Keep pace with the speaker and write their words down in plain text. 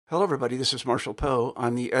Hello, everybody. This is Marshall Poe.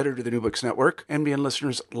 I'm the editor of the New Books Network. NBN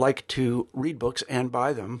listeners like to read books and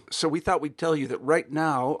buy them. So we thought we'd tell you that right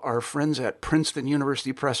now, our friends at Princeton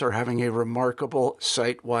University Press are having a remarkable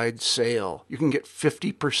site-wide sale. You can get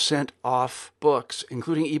 50% off books,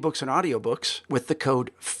 including ebooks and audiobooks, with the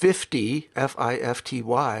code 50,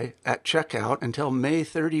 F-I-F-T-Y, at checkout until May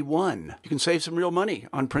 31. You can save some real money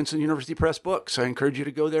on Princeton University Press books. I encourage you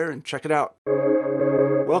to go there and check it out.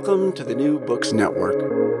 Welcome to the New Books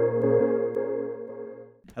Network.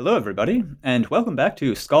 Hello, everybody, and welcome back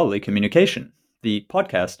to Scholarly Communication, the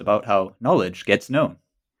podcast about how knowledge gets known.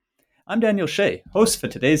 I'm Daniel Shea, host for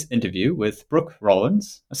today's interview with Brooke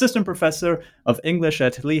Rollins, assistant professor of English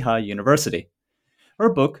at Lehigh University. Her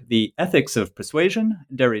book, The Ethics of Persuasion,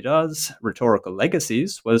 Derrida's Rhetorical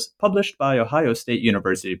Legacies, was published by Ohio State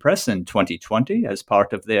University Press in 2020 as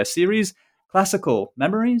part of their series, Classical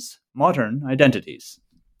Memories, Modern Identities.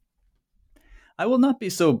 I will not be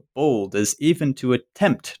so bold as even to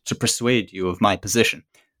attempt to persuade you of my position.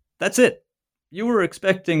 That's it. You were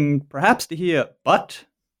expecting perhaps to hear, but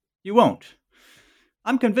you won't.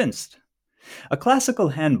 I'm convinced. A classical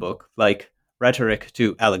handbook like Rhetoric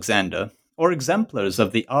to Alexander, or exemplars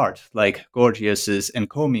of the art like Gorgias's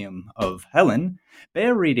Encomium of Helen,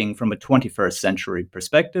 bear reading from a 21st century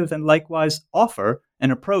perspective and likewise offer an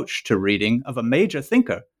approach to reading of a major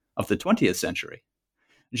thinker of the 20th century.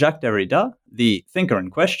 Jacques Derrida, the thinker in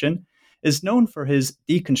question, is known for his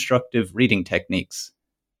deconstructive reading techniques.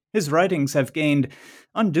 His writings have gained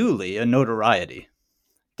unduly a notoriety.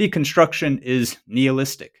 Deconstruction is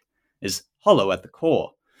nihilistic, is hollow at the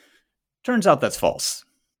core. Turns out that's false.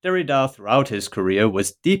 Derrida, throughout his career,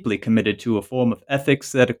 was deeply committed to a form of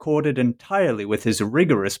ethics that accorded entirely with his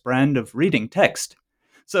rigorous brand of reading text.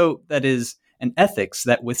 So, that is, an ethics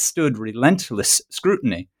that withstood relentless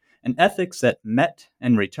scrutiny, an ethics that met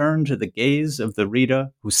and returned to the gaze of the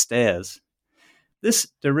reader who stares.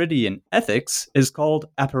 This Derridian ethics is called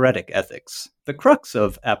aporetic ethics. The crux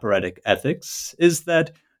of aporetic ethics is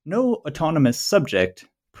that no autonomous subject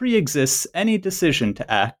pre-exists any decision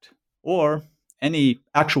to act or any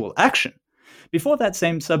actual action before that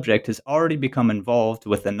same subject has already become involved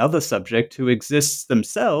with another subject who exists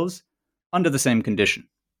themselves under the same condition.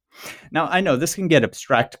 Now, I know this can get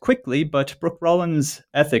abstract quickly, but Brooke Rollins'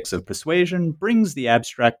 Ethics of Persuasion brings the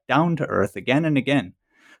abstract down to earth again and again,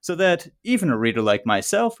 so that even a reader like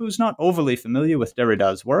myself, who's not overly familiar with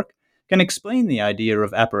Derrida's work, can explain the idea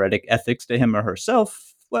of aporetic ethics to him or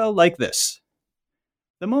herself, well, like this.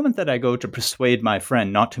 The moment that I go to persuade my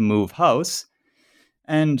friend not to move house,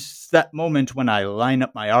 and that moment when I line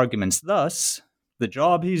up my arguments thus, the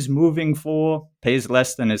job he's moving for pays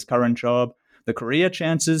less than his current job, the career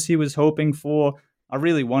chances he was hoping for are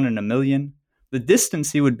really 1 in a million. The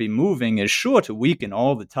distance he would be moving is sure to weaken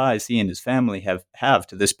all the ties he and his family have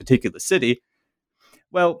to this particular city.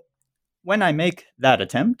 Well, when I make that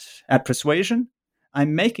attempt at persuasion,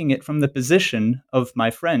 I'm making it from the position of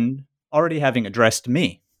my friend already having addressed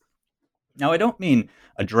me. Now, I don't mean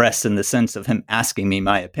address in the sense of him asking me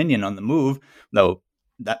my opinion on the move, though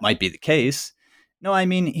that might be the case. No, I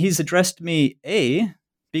mean he's addressed me,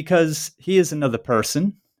 because he is another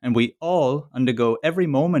person, and we all undergo every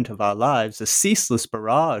moment of our lives a ceaseless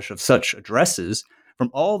barrage of such addresses from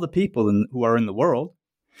all the people who are in the world,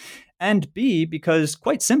 and B, because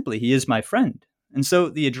quite simply he is my friend. And so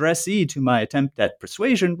the addressee to my attempt at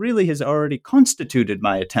persuasion really has already constituted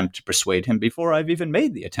my attempt to persuade him before I've even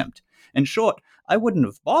made the attempt. In short, I wouldn't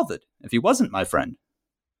have bothered if he wasn't my friend.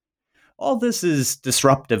 All this is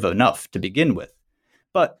disruptive enough to begin with.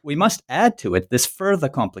 But we must add to it this further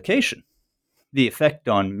complication. The effect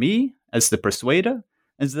on me, as the persuader,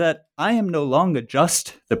 is that I am no longer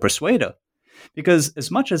just the persuader. Because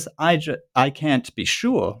as much as I can't be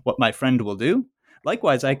sure what my friend will do,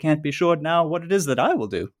 likewise I can't be sure now what it is that I will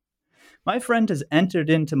do. My friend has entered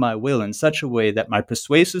into my will in such a way that my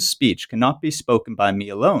persuasive speech cannot be spoken by me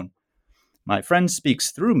alone. My friend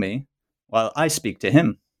speaks through me, while I speak to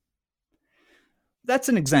him. That's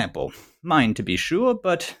an example, mine to be sure,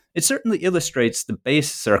 but it certainly illustrates the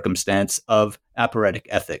base circumstance of aporetic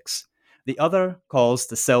ethics. The other calls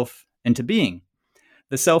the self into being.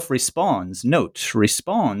 The self responds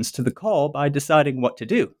to the call by deciding what to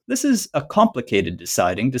do. This is a complicated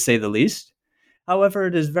deciding, to say the least. However,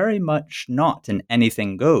 it is very much not an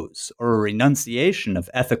anything goes, or a renunciation of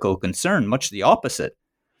ethical concern, much the opposite.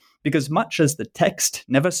 Because much as the text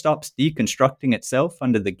never stops deconstructing itself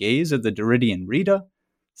under the gaze of the Derridian reader,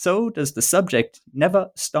 so does the subject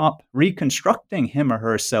never stop reconstructing him or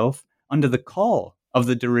herself under the call of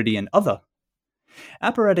the Derridian other.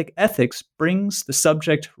 Aporetic ethics brings the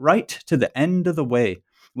subject right to the end of the way,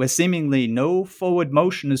 where seemingly no forward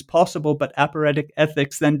motion is possible, but aporetic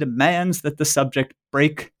ethics then demands that the subject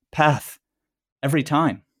break path every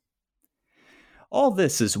time. All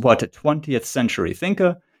this is what a 20th century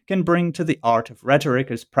thinker can bring to the art of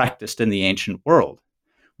rhetoric as practiced in the ancient world.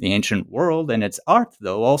 The ancient world and its art,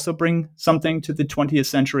 though, also bring something to the 20th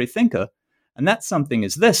century thinker, and that something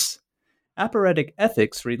is this. Aporetic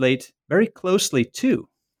ethics relate very closely to.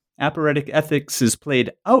 Aporetic ethics is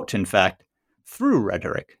played out, in fact, through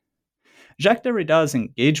rhetoric. Jacques Derrida's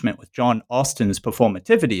engagement with John Austin's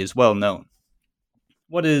performativity is well known.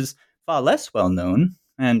 What is far less well known,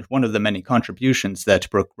 and one of the many contributions that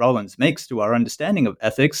Brooke Rollins makes to our understanding of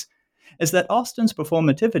ethics, is that Austin's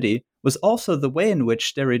performativity was also the way in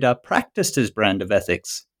which Derrida practiced his brand of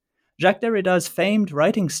ethics. Jacques Derrida's famed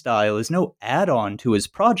writing style is no add-on to his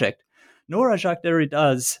project, nor are Jacques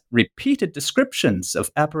Derrida's repeated descriptions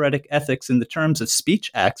of aporetic ethics in the terms of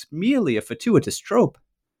speech acts merely a fortuitous trope.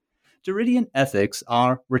 Derridian ethics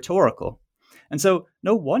are rhetorical, and so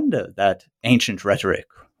no wonder that ancient rhetoric,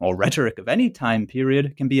 or rhetoric of any time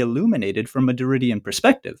period, can be illuminated from a Derridian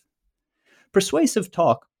perspective. Persuasive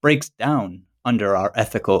talk breaks down under our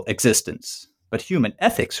ethical existence, but human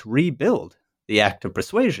ethics rebuild the act of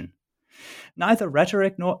persuasion. Neither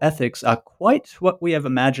rhetoric nor ethics are quite what we have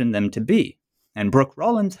imagined them to be, and Brooke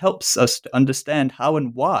Rollins helps us to understand how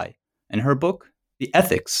and why in her book, The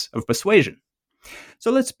Ethics of Persuasion.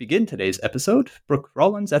 So let's begin today's episode. Brooke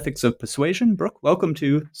Rollins, Ethics of Persuasion. Brooke, welcome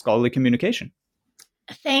to Scholarly Communication.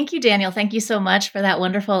 Thank you, Daniel. Thank you so much for that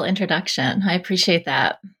wonderful introduction. I appreciate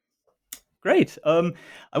that. Great.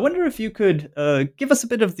 I wonder if you could give us a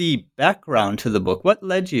bit of the background to the book. What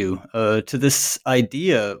led you to this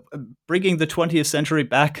idea, bringing the 20th century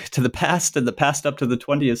back to the past and the past up to the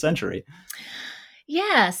 20th century?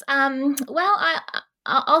 Yes. I'll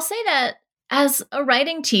say that as a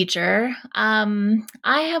writing teacher, I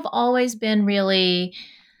have always been really,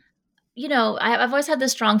 I've always had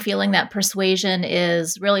this strong feeling that persuasion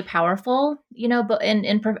is really powerful, but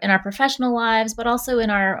in our professional lives, but also in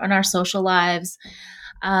our social lives.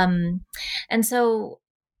 And so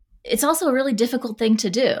it's also a really difficult thing to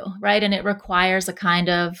do, right? And it requires a kind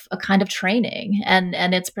of training.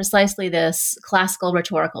 And it's precisely this classical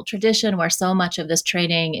rhetorical tradition where so much of this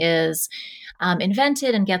training is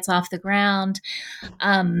invented and gets off the ground.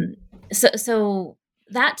 So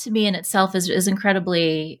that to me in itself is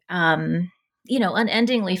incredibly,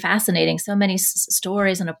 unendingly fascinating. So many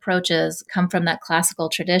stories and approaches come from that classical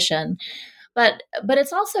tradition, but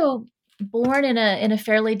it's also born in a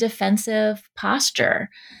fairly defensive posture.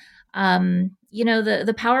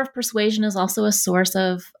 The power of persuasion is also a source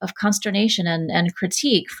of consternation and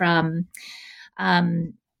critique from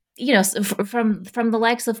from the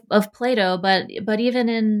likes of Plato, but even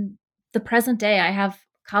in the present day, I have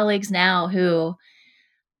colleagues now who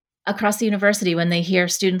across the university, when they hear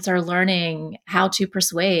students are learning how to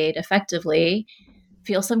persuade effectively,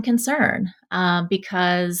 feel some concern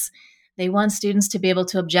because they want students to be able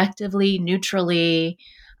to objectively, neutrally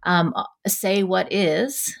say what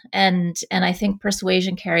is, and I think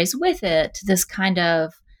persuasion carries with it this kind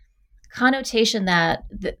of connotation that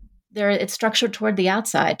it's structured toward the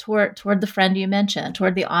outside, toward the friend you mentioned,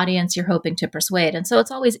 toward the audience you're hoping to persuade, and so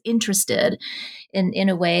it's always interested in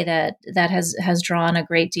a way that has drawn a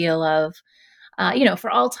great deal of, for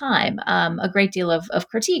all time, a great deal of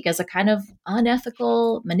critique as a kind of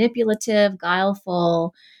unethical, manipulative,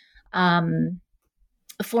 guileful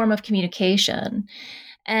form of communication.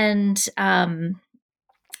 And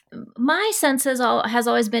my sense has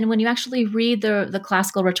always been, when you actually read the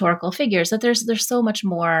classical rhetorical figures, that there's so much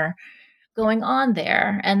more going on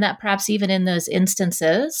there, and that perhaps even in those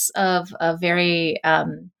instances of very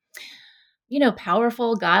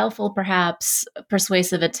powerful, guileful, perhaps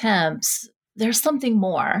persuasive attempts, there's something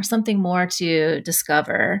more to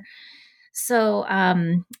discover. So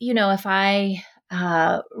if I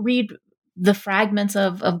read the fragments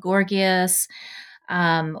of Gorgias,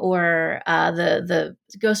 or the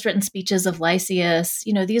ghost-written speeches of Lysias,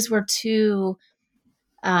 these were two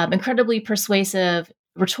incredibly persuasive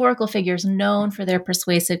rhetorical figures known for their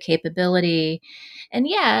persuasive capability. And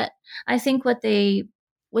yet, I think what they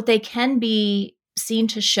can be seen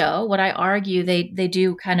to show, what I argue they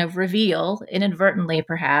do kind of reveal, inadvertently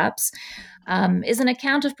perhaps, is an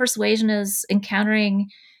account of persuasion as encountering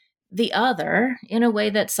the other in a way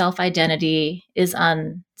that self-identity is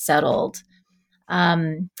unsettled.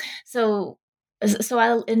 So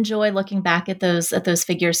I enjoy looking back at those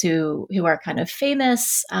figures who are kind of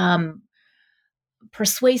famous,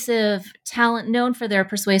 persuasive talent, known for their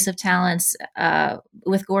persuasive talents,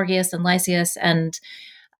 with Gorgias and Lysias, and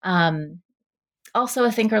also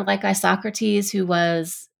a thinker like Isocrates, who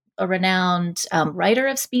was a renowned writer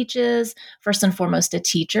of speeches, first and foremost a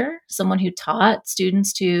teacher, someone who taught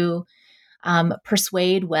students to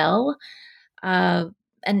persuade well.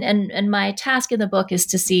 And my task in the book is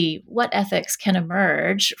to see what ethics can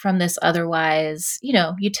emerge from this otherwise,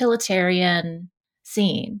 utilitarian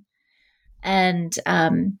scene. And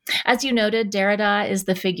as you noted, Derrida is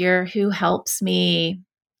the figure who helps me,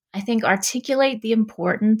 I think, articulate the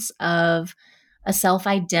importance of a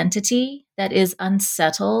self-identity that is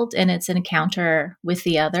unsettled in its encounter with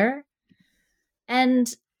the other.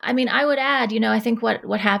 And I mean, I would add, I think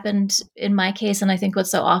what happened in my case, and I think what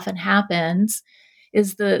so often happens,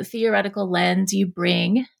 is the theoretical lens you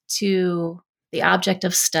bring to the object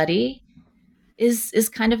of study is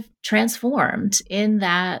kind of transformed in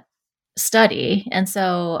that study. And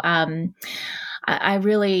so I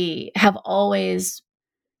really have always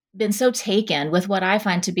been so taken with what I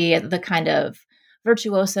find to be the kind of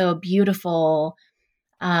virtuoso, beautiful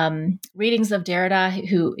readings of Derrida,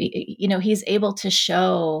 who, he's able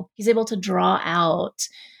to draw out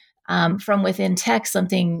from within text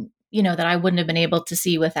something, that I wouldn't have been able to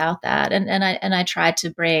see without that. And I tried to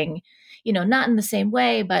bring, not in the same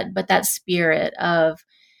way, but that spirit of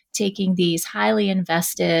taking these highly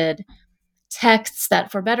invested texts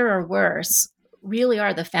that, for better or worse, really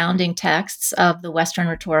are the founding texts of the Western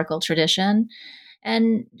rhetorical tradition,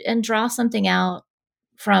 and draw something out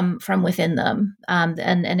from within them.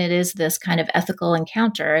 And it is this kind of ethical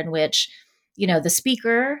encounter in which, the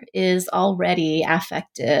speaker is already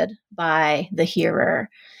affected by the hearer.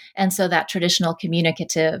 And so that traditional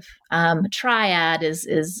communicative triad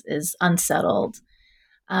is unsettled.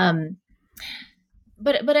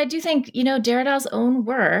 But I do think, Derrida's own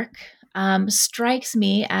work strikes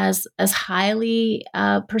me as highly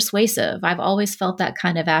persuasive. I've always felt that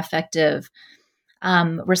kind of affective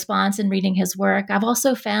response in reading his work. I've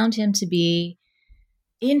also found him to be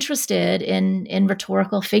interested in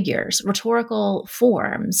rhetorical figures, rhetorical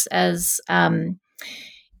forms, as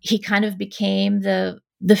he kind of became the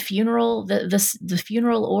funeral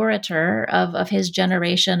orator of his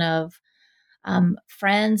generation of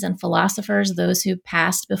friends and philosophers, those who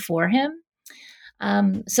passed before him.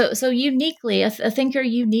 So uniquely, a thinker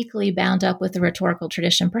uniquely bound up with the rhetorical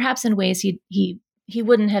tradition, perhaps in ways he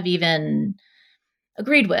wouldn't have even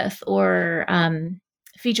agreed with or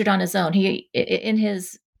featured on his own. He, in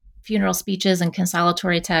his funeral speeches and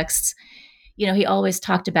consolatory texts, he always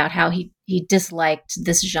talked about how he disliked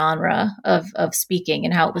this genre of speaking,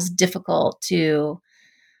 and how it was difficult to,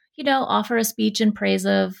 offer a speech in praise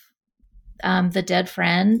of the dead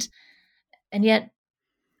friend, and yet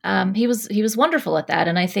he was wonderful at that.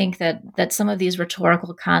 And I think that some of these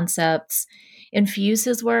rhetorical concepts infuse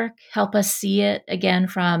his work, help us see it again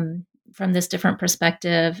from this different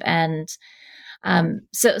perspective. And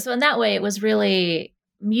so in that way, it was really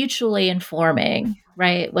mutually informing,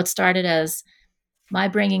 right? What started as my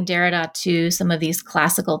bringing Derrida to some of these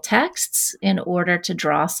classical texts in order to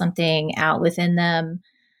draw something out within them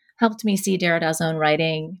helped me see Derrida's own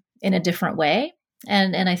writing in a different way.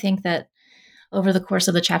 And I think that over the course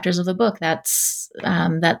of the chapters of the book, that's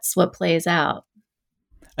what plays out.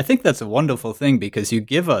 I think that's a wonderful thing, because you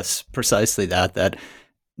give us precisely that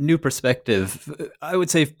new perspective. I would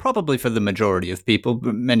say probably for the majority of people,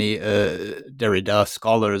 many Derrida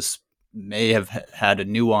scholars may have had a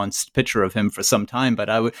nuanced picture of him for some time, but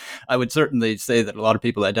I would certainly say that a lot of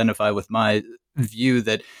people identify with my view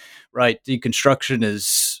that, right, deconstruction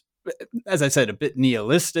is, as I said, a bit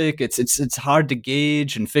nihilistic. It's hard to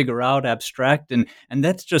gauge and figure out, abstract, and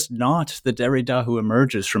that's just not the Derrida who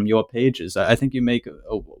emerges from your pages. I think you make a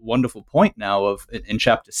wonderful point now of in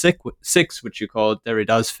chapter 6, which you call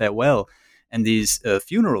Derrida's Farewell, and these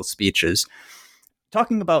funeral speeches,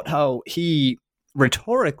 talking about how he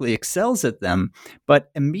rhetorically excels at them,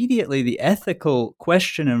 but immediately the ethical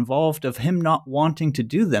question involved of him not wanting to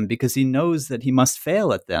do them because he knows that he must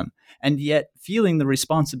fail at them, and yet feeling the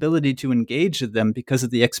responsibility to engage with them because of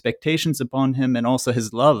the expectations upon him and also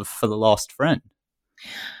his love for the lost friend.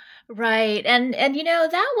 Right. And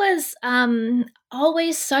that was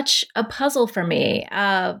always such a puzzle for me.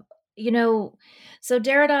 So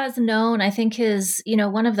Derrida is known, I think his,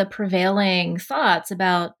 one of the prevailing thoughts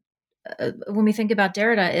about when we think about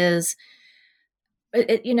Derrida is,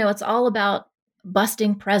 it's all about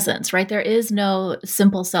busting presence, right? There is no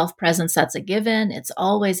simple self-presence that's a given. It's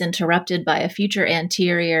always interrupted by a future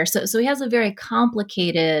anterior. So he has a very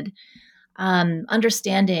complicated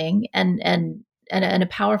understanding and a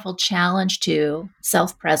powerful challenge to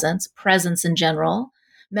self-presence, presence in general,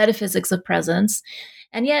 metaphysics of presence.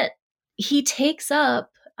 And yet he takes up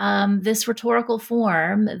this rhetorical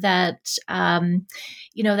form that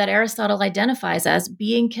that Aristotle identifies as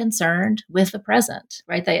being concerned with the present,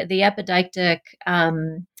 right? The epideictic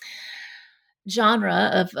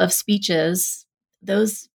genre of speeches,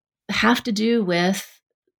 those have to do with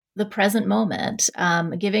the present moment,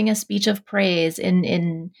 giving a speech of praise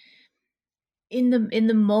in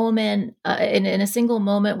the moment, in a single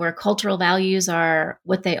moment where cultural values are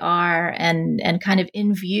what they are, and kind of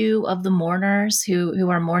in view of the mourners who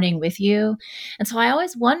are mourning with you. And so I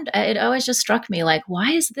always wondered, it always just struck me, like,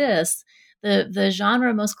 why is this the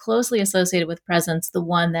genre most closely associated with presence, the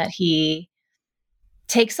one that he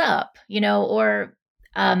takes up, or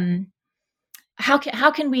how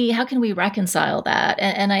can we reconcile that?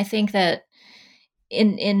 And I think that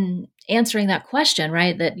in answering that question,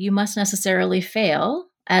 right, that you must necessarily fail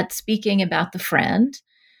at speaking about the friend,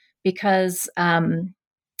 because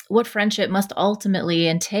what friendship must ultimately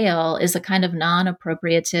entail is a kind of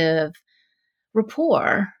non-appropriative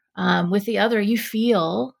rapport with the other you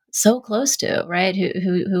feel so close to, right?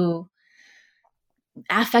 Who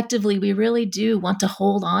affectively we really do want to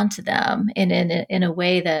hold on to them in a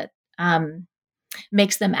way that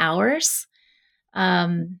makes them ours.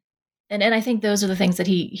 And I think those are the things that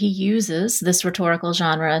he uses this rhetorical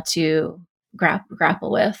genre to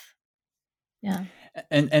grapple with. Yeah.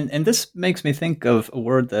 And this makes me think of a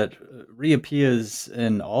word that reappears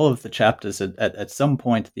in all of the chapters at some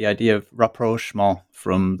point, the idea of rapprochement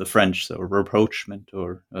from the French, so rapprochement,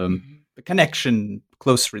 or the connection,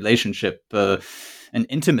 close relationship, and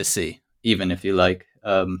intimacy, even, if you like,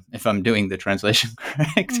 if I'm doing the translation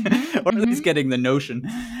correct, or at least getting the notion.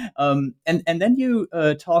 And then you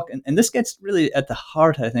talk, and this gets really at the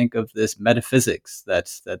heart, I think, of this metaphysics that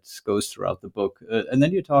goes throughout the book. And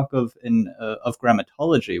then you talk of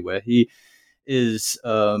grammatology, where he is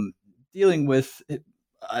dealing with.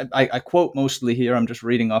 I quote mostly here. I'm just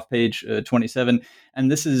reading off page 27,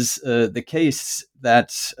 and this is the case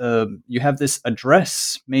that you have this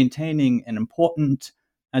address maintaining an important,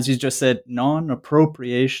 as you just said,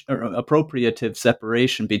 non-appropriation or appropriative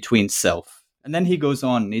separation between self. And then he goes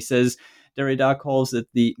on and he says, Derrida calls it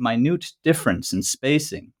the minute difference in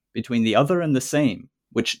spacing between the other and the same,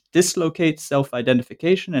 which dislocates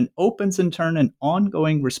self-identification and opens in turn an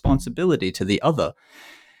ongoing responsibility to the other.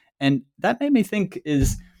 And that made me think,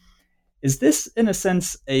 is this in a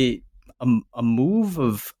sense a move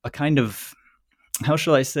of a kind of, how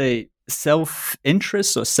shall I say,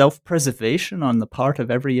 self-interest or self-preservation on the part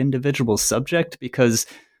of every individual subject because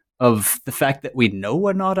of the fact that we know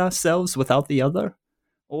we're not ourselves without the other?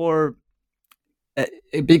 Or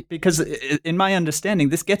because in my understanding,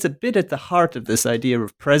 this gets a bit at the heart of this idea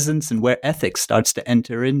of presence and where ethics starts to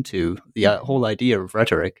enter into the whole idea of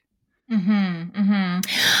rhetoric. I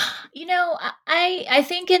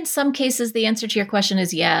think in some cases the answer to your question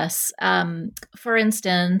is yes. For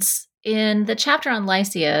instance, in the chapter on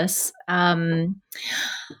Lysias,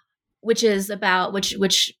 which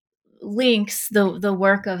links the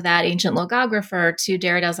work of that ancient logographer to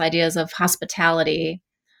Derrida's ideas of hospitality,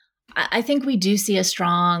 I think we do see a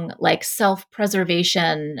strong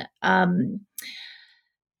self-preservation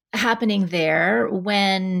happening there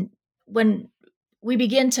when we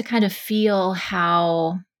begin to kind of feel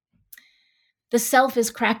how the self is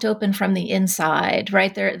cracked open from the inside,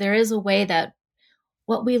 right? There is a way that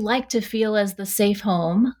what we like to feel as the safe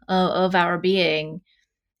home of our being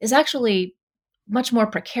is actually much more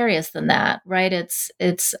precarious than that, right? It's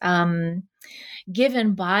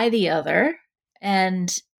given by the other.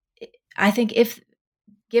 And I think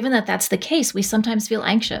given that that's the case, we sometimes feel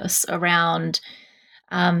anxious around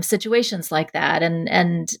situations like that.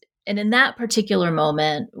 And in that particular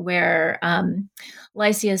moment where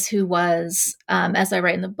Lysias, who was, as I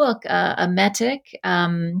write in the book, a metic,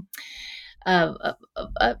 a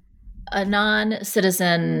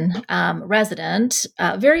non-citizen resident,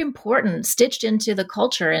 very important, stitched into the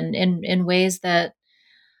culture in ways that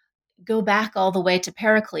go back all the way to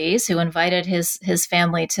Pericles, who invited his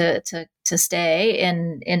family to stay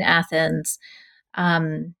in Athens.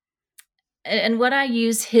 And what I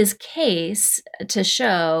use his case to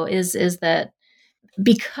show is that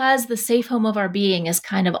because the safe home of our being is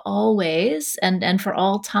kind of always and for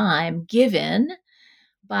all time given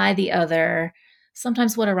by the other,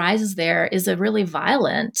 sometimes what arises there is a really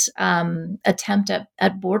violent attempt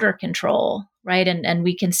at border control, right? And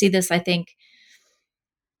we can see this, I think,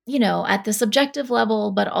 at the subjective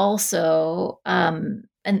level, but also,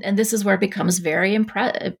 and this is where it becomes very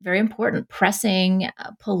important. Pressing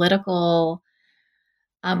political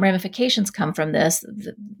ramifications come from this,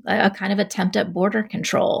 a kind of attempt at border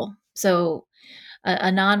control. So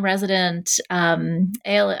a non-resident,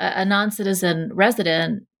 a non-citizen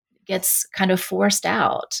resident gets kind of forced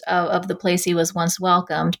out of the place he was once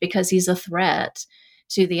welcomed because he's a threat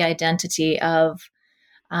to the identity of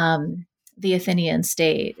the Athenian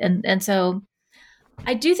state. And so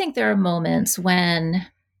I do think there are moments when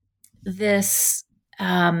this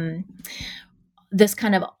this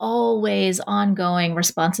kind of always ongoing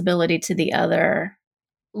responsibility to the other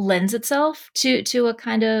lends itself to a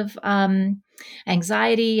kind of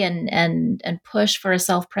anxiety and push for a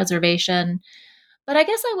self-preservation. But I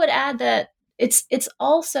guess I would add that it's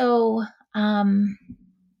also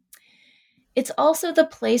the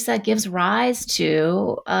place that gives rise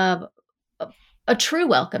to a true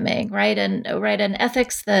welcoming, right? And an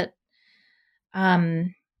ethics that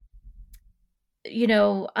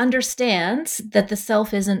understands that the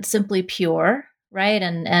self isn't simply pure, right?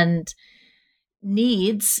 And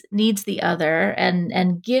needs the other,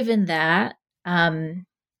 and given that,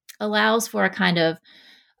 allows for a kind of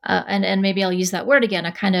and maybe I'll use that word again,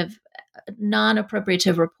 a kind of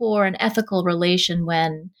non-appropriative rapport, an ethical relation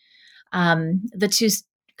when the two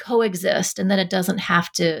coexist, and then it doesn't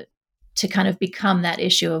have to kind of become that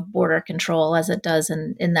issue of border control as it does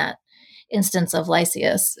in that instance of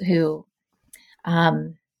Lysias, who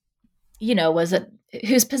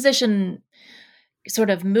whose position sort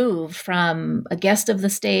of moved from a guest of the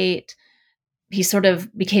state. He sort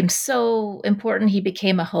of became so important. He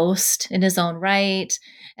became a host in his own right,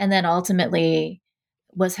 and then ultimately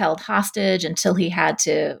was held hostage until he had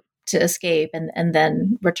to escape and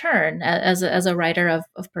then return as a writer of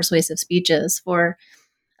persuasive speeches for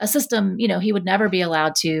a system, he would never be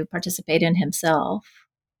allowed to participate in himself.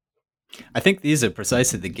 I think these are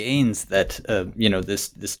precisely the gains that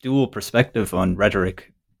this dual perspective on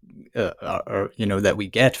rhetoric, that we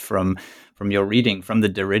get from your reading, from the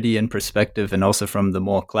Derridian perspective, and also from the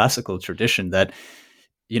more classical tradition. That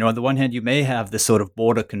on the one hand, you may have this sort of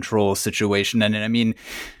border control situation, and I mean,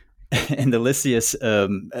 in the Lysias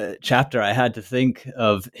chapter, I had to think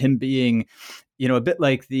of him being, a bit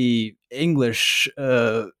like the English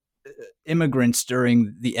immigrants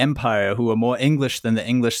during the Empire, who were more English than the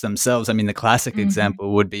English themselves. I mean, the classic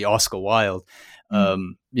example would be Oscar Wilde,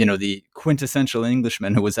 the quintessential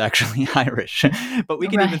Englishman who was actually Irish. But we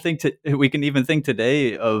can even think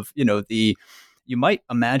today of you might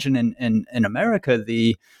imagine in America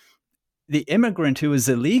the immigrant who is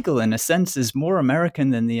illegal in a sense is more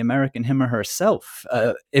American than the American him or herself.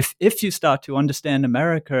 If you start to understand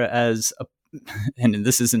America as and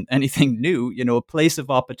this isn't anything new, a place of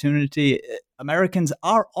opportunity, Americans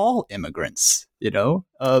are all immigrants,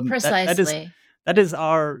 Precisely. That is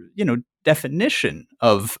our, definition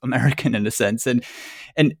of American in a sense. And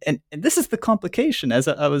this is the complication, as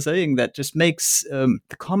I was saying, that just makes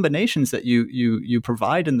the combinations that you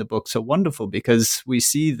provide in the book so wonderful, because we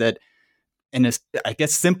see that, I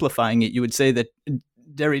guess simplifying it, you would say that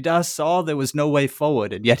Derrida saw there was no way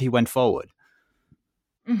forward, and yet he went forward.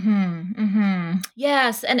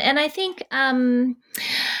 Yes, and I think I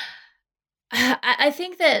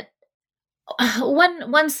think that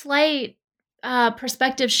one slight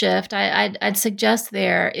perspective shift I'd suggest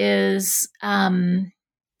there is right.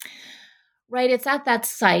 It's at that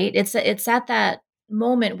site. It's at that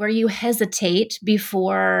moment where you hesitate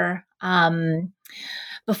before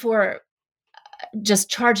just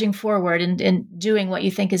charging forward and doing what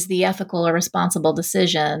you think is the ethical or responsible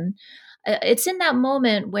decision. It's in that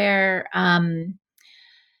moment where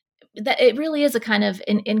that it really is a kind of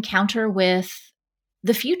an encounter with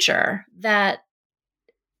the future that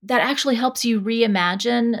actually helps you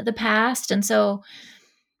reimagine the past. And so,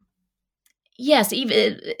 yes,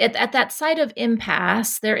 even at that site of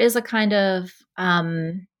impasse, there is a kind of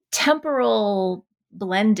temporal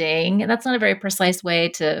blending. And that's not a very precise way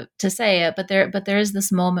to say it, but there is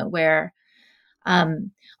this moment where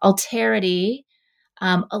alterity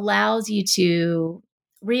allows you to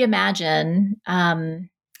reimagine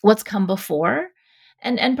what's come before,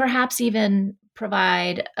 and perhaps even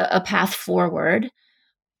provide a path forward,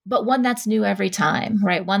 but one that's new every time,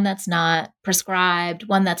 right? One that's not prescribed,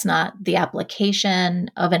 one that's not the application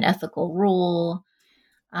of an ethical rule,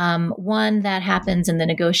 one that happens in the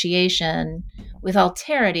negotiation with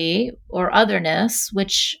alterity or otherness,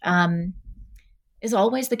 which is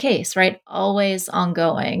always the case, right? Always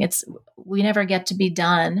ongoing. We never get to be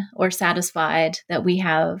done or satisfied that we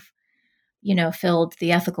have, filled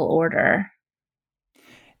the ethical order.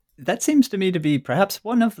 That seems to me to be perhaps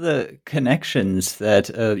one of the connections that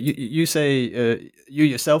you say you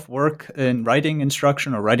yourself work in writing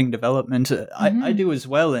instruction or writing development. I do as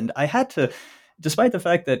well. And I had to, despite the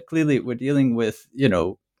fact that clearly we're dealing with,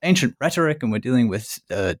 ancient rhetoric and we're dealing with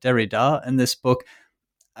Derrida in this book,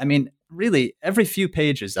 I mean, really every few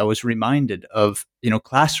pages I was reminded of,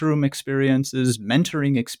 classroom experiences,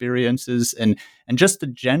 mentoring experiences, and just the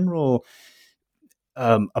general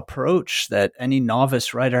approach that any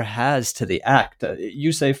novice writer has to the act.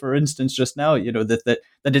 You say, for instance, just now, that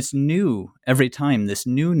it's new every time. This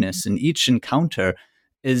newness in each encounter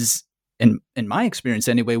is, in my experience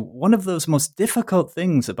anyway, one of those most difficult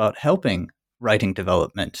things about helping writing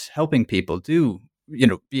development, helping people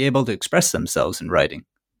be able to express themselves in writing.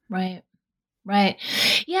 Right.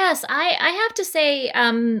 Yes, I have to say,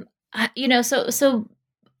 so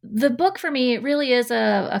the book for me really is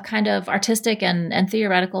a kind of artistic and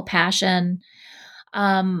theoretical passion.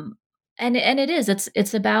 And it is,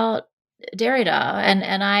 it's about Derrida.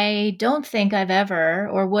 And I don't think I've ever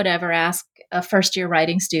or would ever ask a first year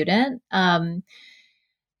writing student,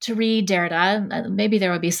 to read Derrida. Maybe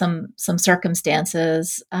there would be some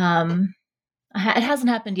circumstances. It hasn't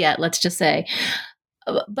happened yet, let's just say.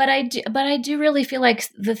 But I do really feel like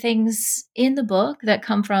the things in the book that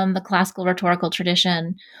come from the classical rhetorical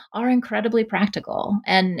tradition are incredibly practical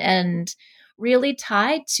and really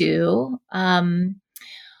tied to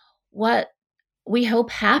what we hope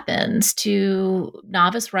happens to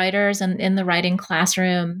novice writers and in the writing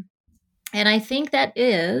classroom. And I think that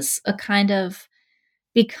is a kind of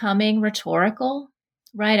becoming rhetorical,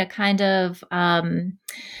 right? A kind of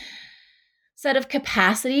set of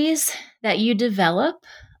capacities that you develop,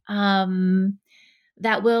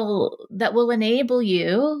 that will enable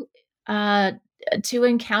you to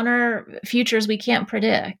encounter futures we can't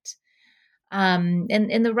predict.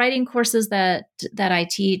 In the writing courses that I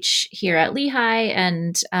teach here at Lehigh,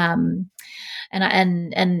 and I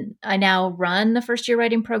now run the first year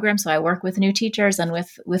writing program, so I work with new teachers and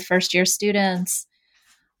with first year students.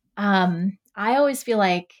 I always feel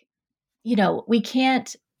like, we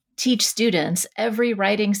can't teach students every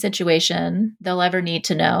writing situation they'll ever need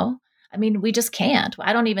to know. I mean, we just can't.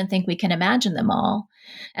 I don't even think we can imagine them all,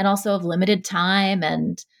 and also of limited time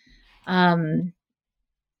and,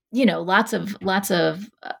 lots of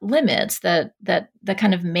limits that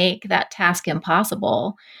kind of make that task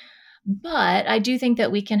impossible. But I do think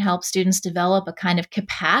that we can help students develop a kind of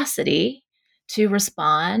capacity to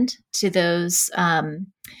respond to those,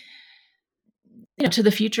 to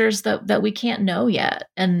the futures that we can't know yet.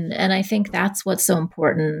 And I think that's what's so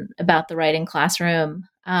important about the writing classroom.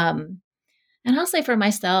 And I'll say for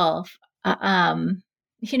myself, when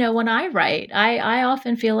I write, I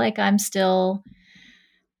often feel like I'm still,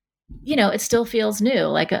 it still feels new,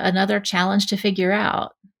 like another challenge to figure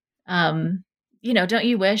out. Don't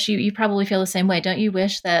you wish, you probably feel the same way. Don't you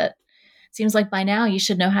wish that it seems like by now you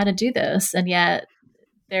should know how to do this? And yet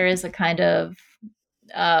there is a kind of,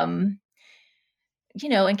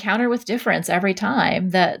 encounter with difference every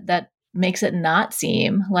time that makes it not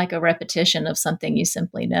seem like a repetition of something you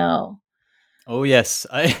simply know. Oh yes,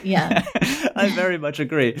 Yeah. I very much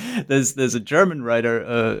agree. There's a German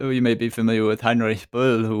writer who you may be familiar with, Heinrich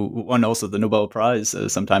Böll, who won also the Nobel Prize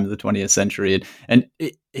sometime in the 20th century, and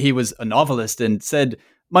he was a novelist and said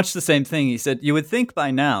much the same thing. He said, "You would think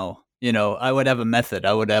by now, I would have a method,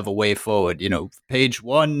 I would have a way forward. Page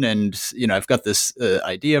 1, and I've got this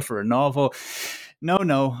idea for a novel.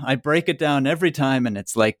 No, I break it down every time, and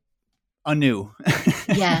it's like anew."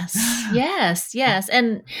 Yes.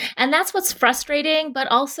 And that's what's frustrating, but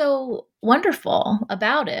also wonderful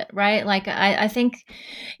about it, right? Like, I think,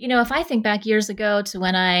 if I think back years ago to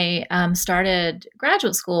when I started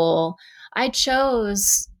graduate school, I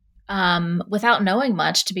chose, without knowing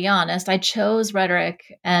much, to be honest, I chose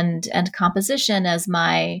rhetoric and composition as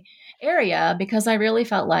my area because I really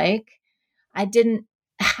felt like I didn't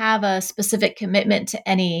have a specific commitment to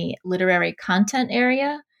any literary content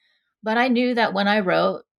area. But I knew that when I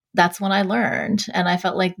wrote, that's when I learned. And I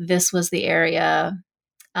felt like this was the area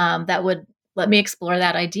that would let me explore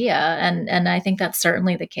that idea. And I think that's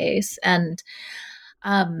certainly the case. And,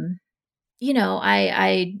 I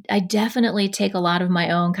definitely take a lot of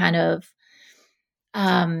my own kind of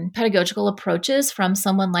pedagogical approaches from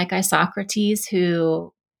someone like Isocrates,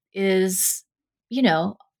 who is,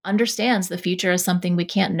 understands the future as something we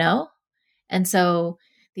can't know. And so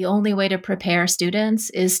the only way to prepare students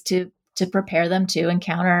is to prepare them to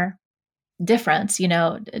encounter difference,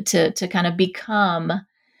 to kind of become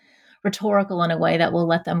rhetorical in a way that will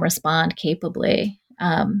let them respond capably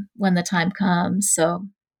when the time comes. So,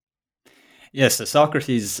 yes,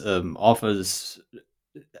 Socrates offers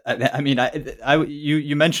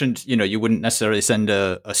You mentioned, you wouldn't necessarily send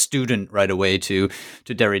a student right away to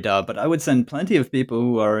Derrida, but I would send plenty of people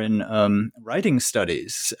who are in writing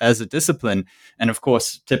studies as a discipline, and of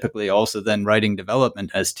course, typically also then writing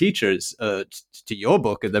development as teachers to your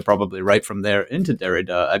book, and they're probably right from there into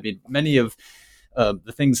Derrida. I mean, many of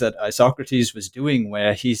the things that Isocrates was doing,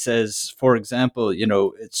 where he says, for example,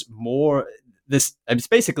 it's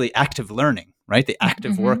basically active learning, right? The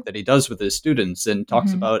active work that he does with his students, and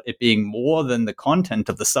talks about it being more than the content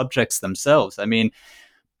of the subjects themselves. I mean,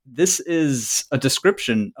 this is a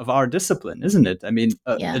description of our discipline, isn't it? I mean,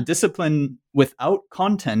 a discipline without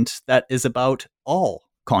content that is about all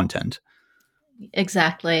content.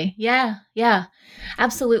 Exactly. Yeah,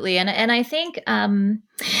 absolutely. And I think,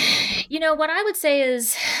 what I would say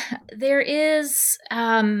is there is,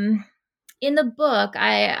 in the book,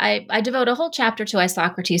 I devote a whole chapter to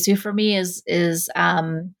Isocrates, who for me is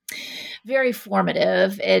very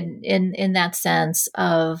formative in that sense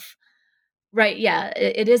of, right. Yeah,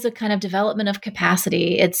 it is a kind of development of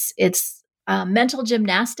capacity. It's mental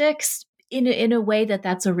gymnastics in a way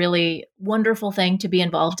that's a really wonderful thing to be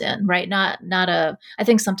involved in, right? Not I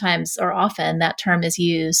think sometimes or often that term is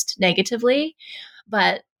used negatively,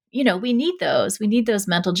 but we need those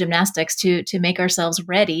mental gymnastics to make ourselves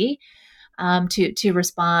ready to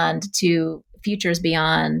respond to futures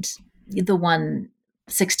beyond the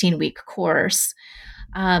 16-week course.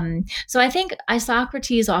 So I think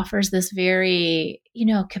Isocrates offers this very,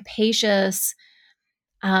 capacious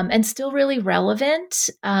and still really relevant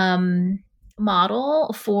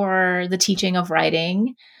model for the teaching of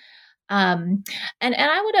writing. And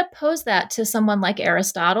I would oppose that to someone like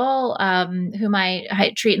Aristotle, whom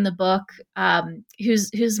I treat in the book,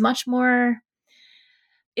 who's much more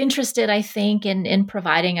interested, I think, in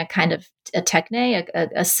providing a kind of a techne,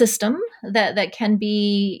 a system that can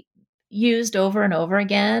be used over and over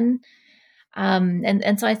again.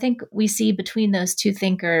 And so I think we see between those two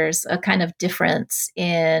thinkers a kind of difference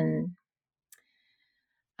in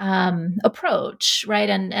approach, right?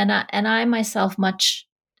 And I myself much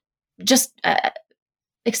just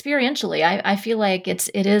experientially, I feel like it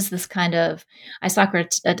is this kind of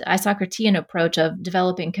Isocratean approach of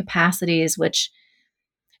developing capacities, which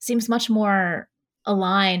seems much more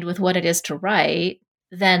aligned with what it is to write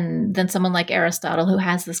than someone like Aristotle, who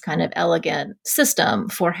has this kind of elegant system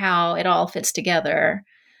for how it all fits together.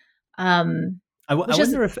 I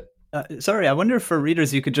wonder if for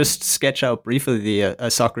readers you could just sketch out briefly the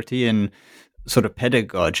Socratean sort of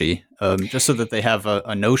pedagogy, just so that they have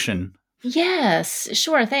a notion. Yes,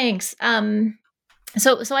 sure. Thanks.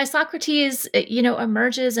 So Isocrates,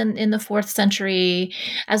 emerges in the 4th century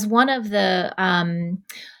as one of the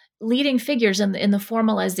leading figures in the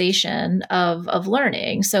formalization of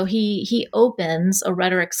learning. So he opens a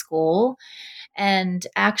rhetoric school and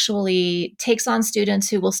actually takes on students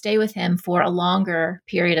who will stay with him for a longer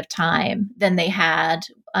period of time than they had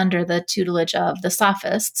under the tutelage of the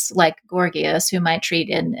sophists like Gorgias, who might treat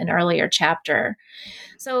in an earlier chapter.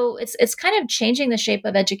 So it's kind of changing the shape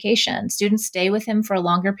of education. Students stay with him for a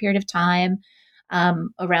longer period of time,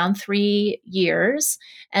 around 3 years.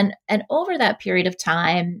 And over that period of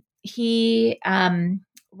time, he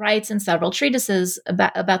writes in several treatises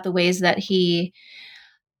about the ways that he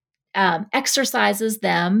exercises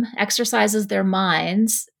their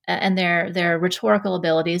minds and their rhetorical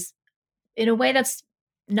abilities in a way that's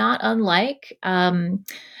not unlike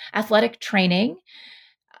athletic training.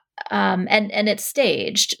 And it's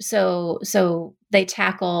staged. So they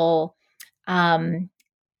tackle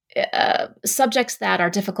subjects that are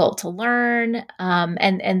difficult to learn,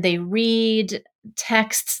 and they read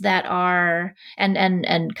texts that are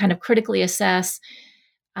and kind of critically assess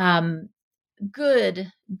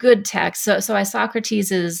good texts. So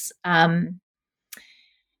Isocrates is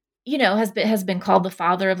has been called the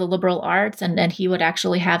father of the liberal arts, and he would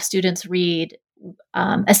actually have students read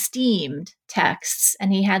esteemed texts.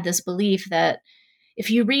 And he had this belief that if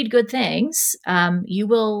you read good things, you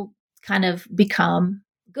will kind of become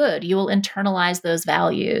good. You will internalize those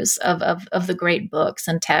values of the great books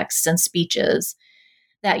and texts and speeches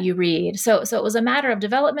that you read. So it was a matter of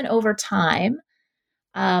development over time,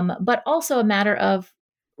 but also a matter of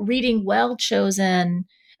reading well-chosen,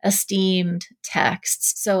 esteemed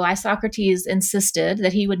texts. So Isocrates insisted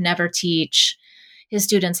that he would never teach his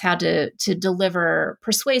students how to deliver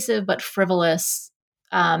persuasive but frivolous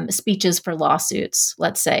speeches for lawsuits,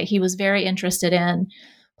 let's say. He was very interested in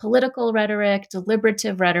political rhetoric,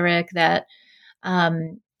 deliberative rhetoric that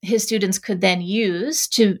his students could then use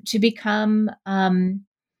to become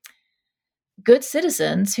good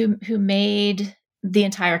citizens who made the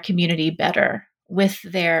entire community better with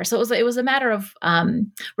their, so it was a matter of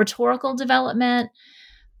rhetorical development,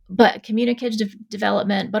 but communicative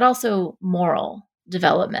development, but also moral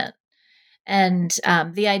development. And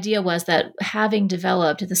the idea was that having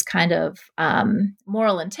developed this kind of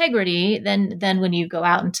moral integrity, then when you go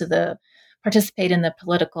out into participate in the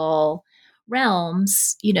political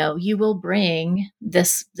realms, you will bring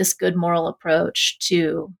this good moral approach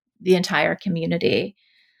to the entire community.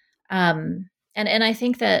 And I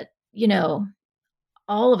think that,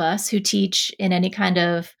 all of us who teach in any kind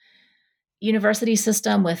of university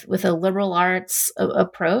system with a liberal arts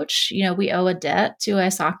approach, we owe a debt to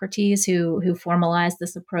Isocrates who formalized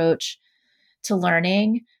this approach to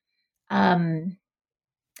learning. And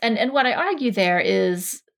what I argue there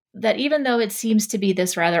is that even though it seems to be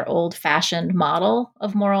this rather old-fashioned model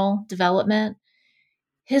of moral development,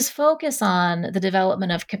 his focus on the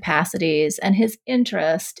development of capacities and his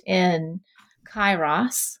interest in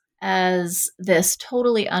kairos as this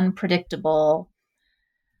totally unpredictable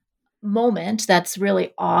moment that's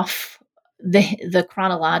really off the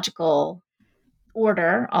chronological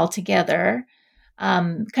order altogether,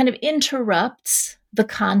 kind of interrupts the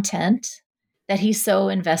content that he's so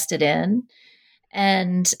invested in,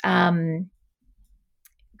 and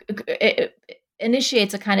it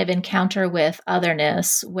initiates a kind of encounter with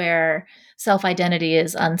otherness where self-identity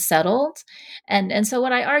is unsettled. And so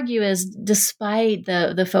what I argue is, despite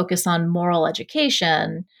the focus on moral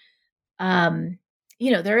education,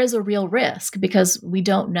 there is a real risk because we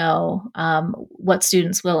don't know what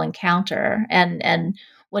students will encounter. And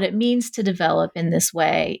what it means to develop in this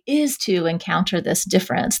way is to encounter this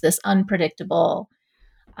difference, this unpredictable,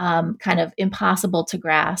 kind of impossible to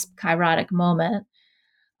grasp kairotic moment.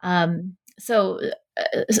 So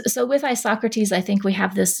with Isocrates, I think we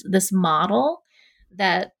have this model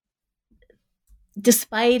that,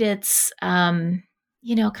 despite its kind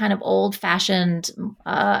of old-fashioned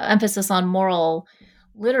emphasis on moral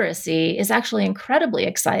literacy, is actually incredibly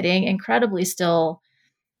exciting, incredibly still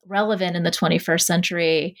relevant in the 21st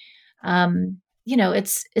century.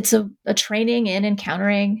 It's a training in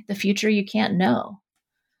encountering the future you can't know,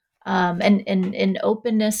 and in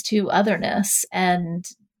openness to otherness and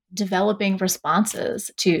developing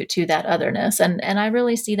responses to that otherness. And I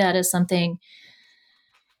really see that as something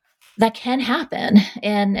that can happen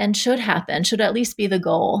and should happen, should at least be the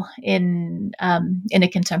goal in a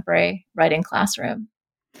contemporary writing classroom.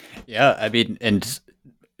 Yeah, I mean, and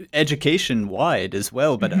education wide as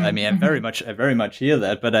well. But I mean, I very much hear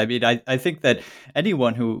that. But I mean, I think that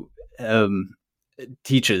anyone who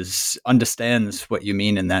teaches understands what you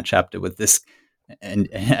mean in that chapter with this. And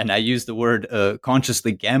I use the word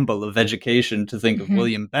consciously gamble of education to think of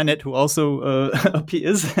William Bennett, who also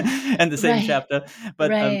appears in the same chapter.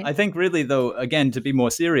 But I think really, though, again, to be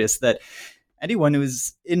more serious, that anyone who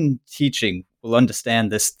is in teaching will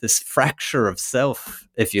understand this fracture of self,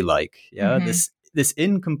 if you like. Yeah, this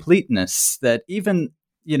incompleteness that even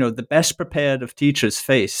the best prepared of teachers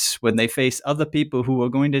face when they face other people who are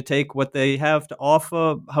going to take what they have to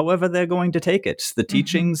offer, however they're going to take it, the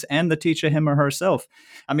teachings and the teacher, him or herself.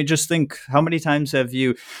 I mean, just think, how many times have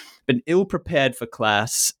you been ill prepared for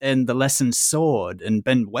class and the lesson soared, and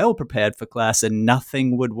been well prepared for class and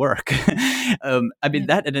nothing would work? I mean,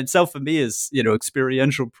 that in itself for me is,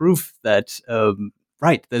 experiential proof that,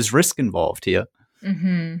 there's risk involved here.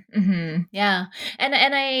 Yeah. And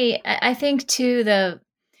I think too,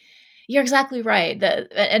 you're exactly right.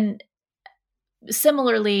 And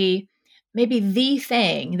similarly, maybe the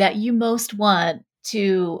thing that you most want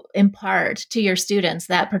to impart to your students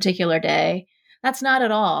that particular day, that's not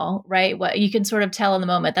at all, right? What you can sort of tell in the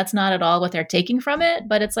moment, that's not at all what they're taking from it.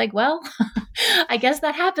 But it's like, well, I guess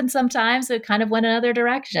that happens sometimes. It kind of went another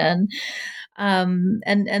direction. And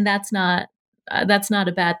that's not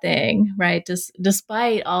a bad thing, right?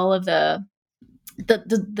 Despite all of the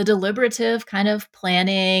deliberative kind of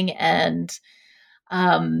planning and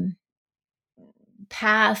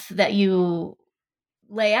path that you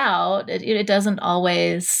lay out, it doesn't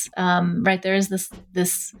always, right? There is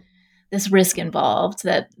this risk involved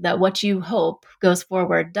that what you hope goes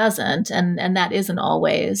forward doesn't, and that isn't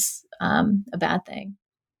always a bad thing.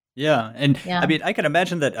 Yeah, and I mean, I can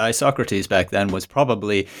imagine that Isocrates back then was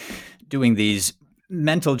probably doing these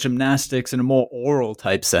mental gymnastics in a more oral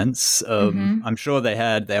type sense. I'm sure they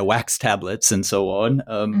had their wax tablets and so on.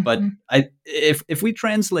 But if we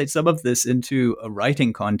translate some of this into a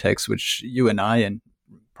writing context, which you and I and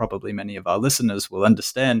probably many of our listeners will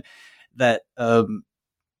understand, that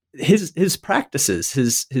his practices,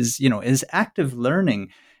 his active learning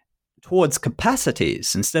towards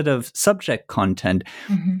capacities instead of subject content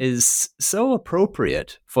is so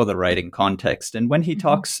appropriate for the writing context. And when he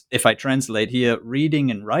talks, if I translate here, reading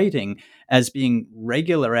and writing as being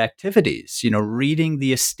regular activities, reading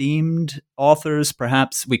the esteemed authors,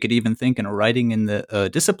 perhaps we could even think in a writing in the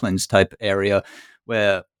disciplines type area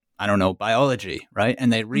where, I don't know, biology, right?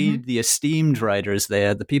 And they read the esteemed writers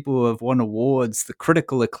there, the people who have won awards, the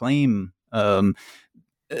critical acclaim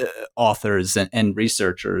authors and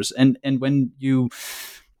researchers. And when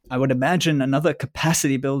I would imagine another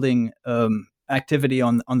capacity building activity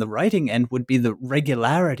on the writing end would be the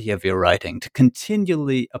regularity of your writing, to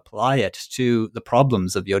continually apply it to the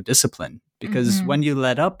problems of your discipline. Because when you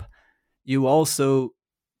let up, you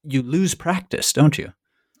lose practice, don't you?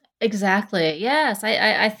 Exactly. Yes.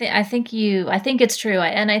 I think it's true.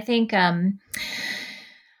 And I think,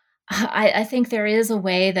 I think there is a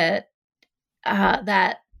way that,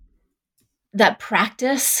 that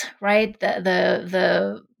practice, right? That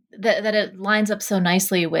it lines up so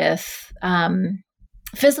nicely with,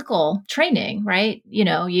 physical training, right?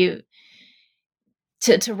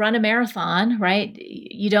 To run a marathon, right?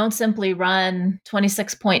 You don't simply run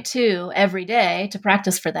 26.2 every day to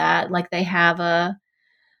practice for that. Like they have a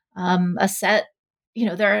set,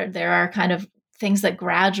 there are kind of things that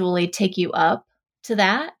gradually take you up to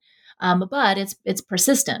that. But it's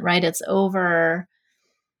persistent, right? It's over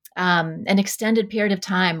an extended period of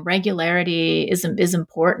time. Regularity is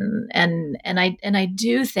important. And I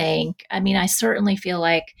do think, I certainly feel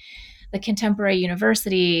like the contemporary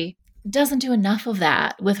university doesn't do enough of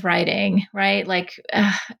that with writing, right? Like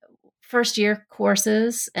first year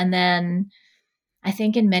courses. And then I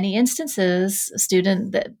think in many instances,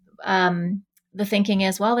 the thinking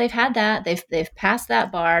is, well, they've had that, they've passed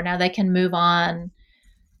that bar. Now they can move on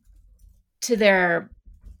to their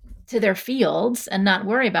fields and not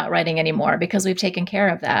worry about writing anymore because we've taken care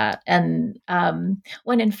of that. And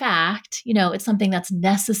when in fact, it's something that's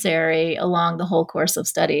necessary along the whole course of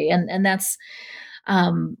study. And that's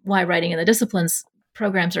why writing in the disciplines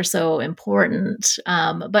programs are so important.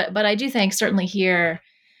 But I do think certainly here,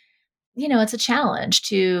 it's a challenge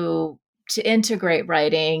to integrate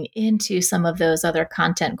writing into some of those other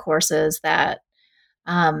content courses that,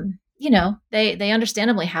 they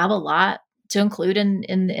understandably have a lot to include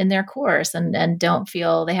in their course and don't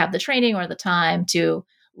feel they have the training or the time to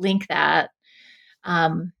link that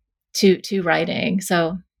to writing.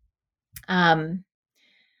 So I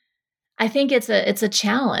think it's a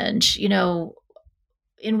challenge.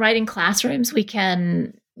 In writing classrooms, we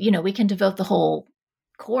can devote the whole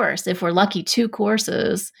course, if we're lucky, 2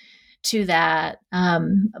 courses to that.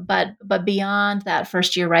 But beyond that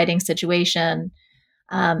first year writing situation,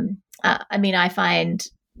 I find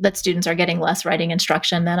that students are getting less writing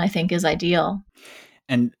instruction than I think is ideal.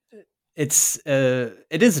 And it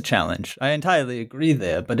is a challenge. I entirely agree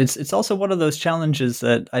there, but it's also one of those challenges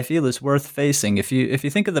that I feel is worth facing. If you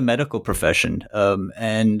think of the medical profession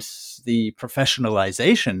and the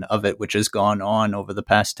professionalization of it, which has gone on over the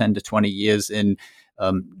past 10 to 20 years in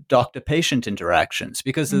doctor-patient interactions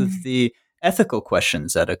because of the ethical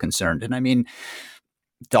questions that are concerned. And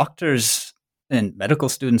doctors and medical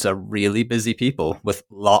students are really busy people with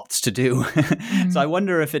lots to do. So I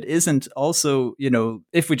wonder if it isn't also,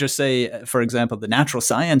 if we just say, for example, the natural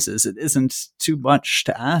sciences, it isn't too much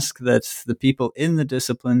to ask that the people in the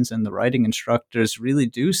disciplines and the writing instructors really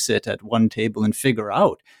do sit at one table and figure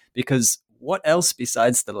out, because what else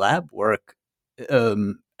besides the lab work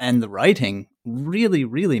and the writing really,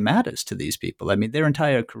 really matters to these people. Their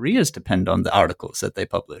entire careers depend on the articles that they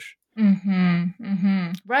publish.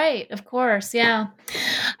 Right. Of course. Yeah.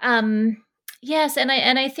 Yes. And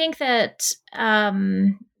I think that,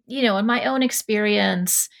 in my own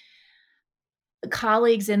experience,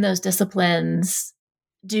 colleagues in those disciplines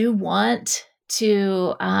do want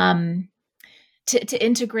to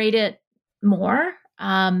integrate it more.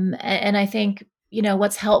 And I think,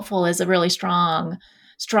 what's helpful is a really strong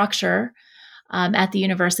structure at the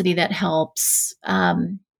university that helps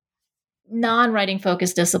non-writing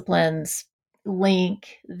focused disciplines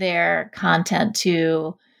link their content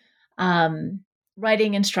to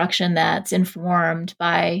writing instruction that's informed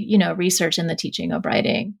by, research in the teaching of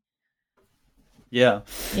writing. Yeah.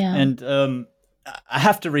 And I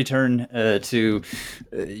have to return to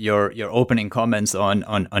your opening comments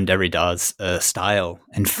on Derrida's style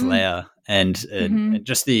and flair and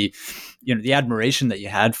just the the admiration that you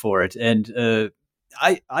had for it. And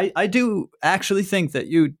I do actually think that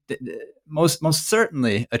you most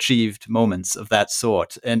certainly achieved moments of that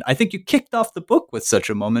sort. And I think you kicked off the book with such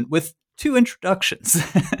a moment with 2 introductions.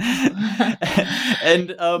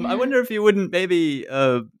 And I wonder if you wouldn't maybe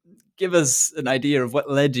give us an idea of what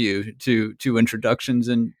led you to introductions,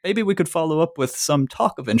 and maybe we could follow up with some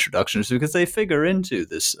talk of introductions because they figure into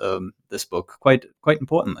this this book quite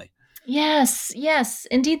importantly. Yes,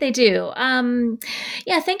 indeed they do.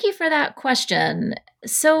 Thank you for that question.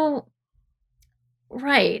 So,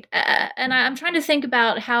 right, and I'm trying to think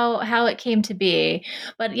about how it came to be,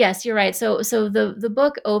 but yes, you're right. So the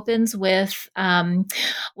book opens with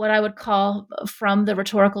what I would call, from the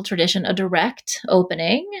rhetorical tradition, a direct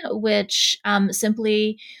opening, which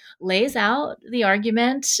simply lays out the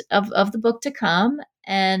argument of the book to come,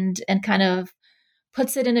 and kind of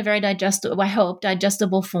puts it in a very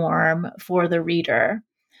digestible form for the reader.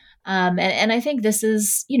 And I think this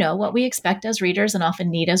is, what we expect as readers and often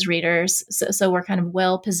need as readers. So we're kind of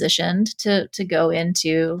well positioned to go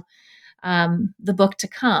into the book to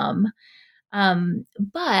come.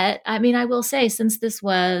 But I mean, I will say, since this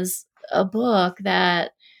was a book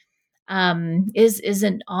that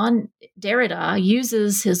isn't on Derrida,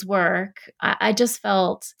 uses his work, I just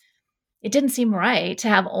felt it didn't seem right to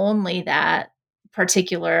have only that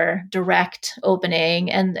particular direct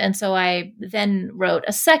opening, and so I then wrote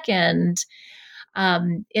a second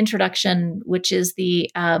introduction, which is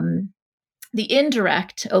the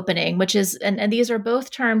indirect opening, which is, and these are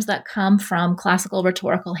both terms that come from classical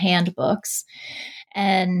rhetorical handbooks,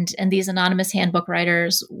 and these anonymous handbook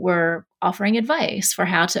writers were offering advice for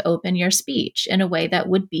how to open your speech in a way that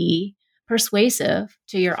would be persuasive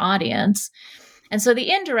to your audience. And so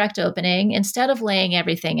the indirect opening, instead of laying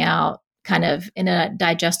everything out kind of in a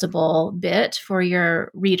digestible bit for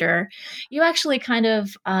your reader, you actually kind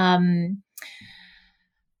of,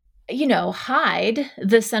 hide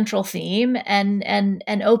the central theme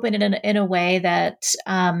and open it in a way that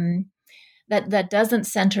that doesn't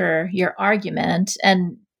center your argument.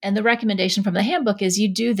 And the recommendation from the handbook is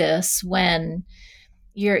you do this when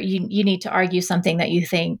you need to argue something that you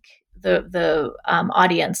think the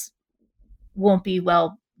audience won't be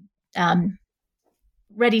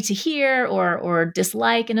ready to hear or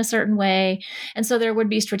dislike in a certain way. And so there would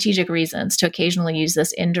be strategic reasons to occasionally use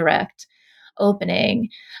this indirect opening.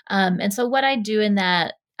 And so what I do in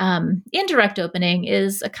that indirect opening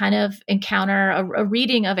is a kind of encounter, a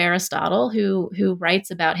reading of Aristotle, who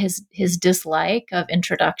writes about his dislike of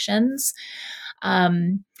introductions, a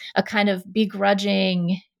kind of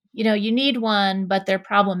begrudging, you need one, but they're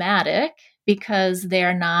problematic because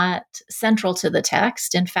they're not central to the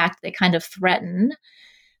text. In fact, they kind of threaten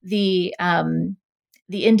the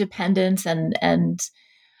independence and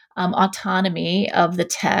autonomy of the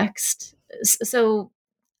text. So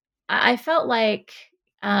I felt like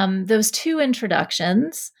those two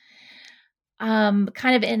introductions kind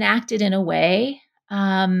of enacted in a way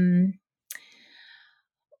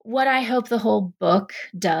what I hope the whole book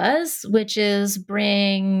does, which is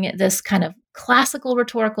bring this kind of classical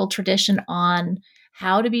rhetorical tradition on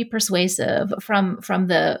how to be persuasive from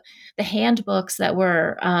the handbooks that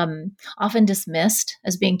were often dismissed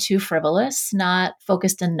as being too frivolous, not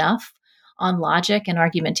focused enough on logic and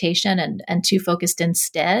argumentation, and too focused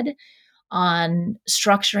instead on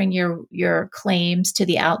structuring your claims to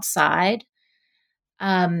the outside,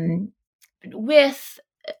 with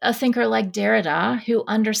a thinker like Derrida, who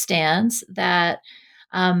understands that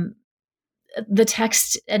the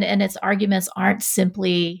text and its arguments aren't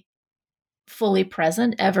simply fully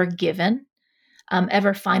present, ever given,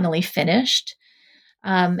 ever finally finished.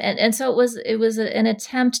 And so it was an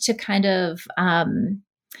attempt to kind of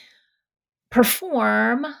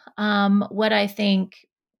perform what I think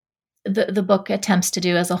the book attempts to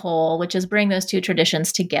do as a whole, which is bring those two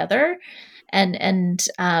traditions together and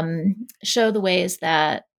show the ways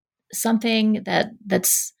that something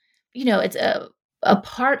that's, it's a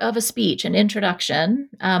part of a speech, an introduction,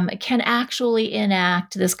 can actually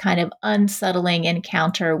enact this kind of unsettling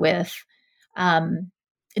encounter with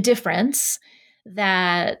difference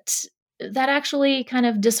that actually kind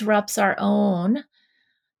of disrupts our own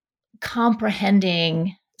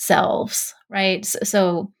comprehending selves, right?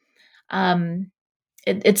 So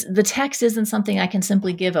it's the text isn't something I can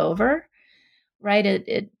simply give over, right?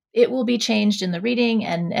 It will be changed in the reading,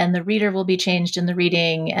 and the reader will be changed in the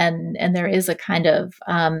reading, and there is a kind of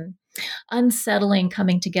unsettling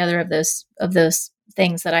coming together of those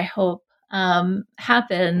things that I hope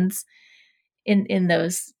happens in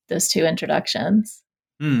those two introductions.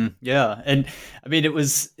 Yeah, and I mean, it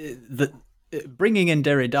was bringing in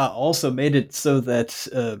Derrida also made it so that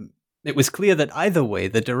it was clear that either way,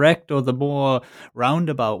 the direct or the more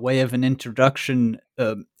roundabout way of an introduction,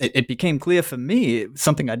 it became clear for me,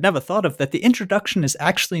 something I'd never thought of, that the introduction is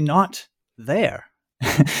actually not there.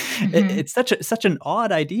 It's such an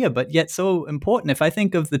odd idea, but yet so important. If I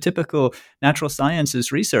think of the typical natural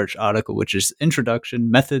sciences research article, which is introduction,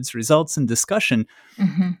 methods, results, and discussion,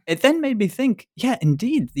 it then made me think, yeah,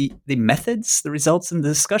 indeed, the methods, the results, and the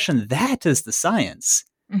discussion, that is the science.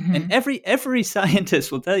 And every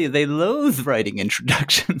scientist will tell you they loathe writing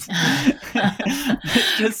introductions.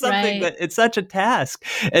 It's just something that it's such a task.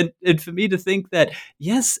 And for me to think that,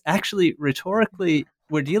 yes, actually, rhetorically,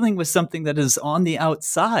 we're dealing with something that is on the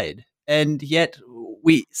outside, and yet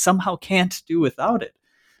we somehow can't do without it.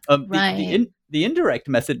 The indirect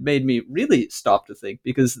method made me really stop to think,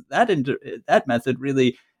 because that method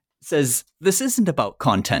really says this isn't about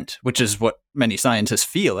content, which is what many scientists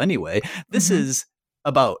feel anyway. This is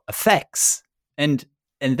about effects, and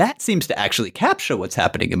that seems to actually capture what's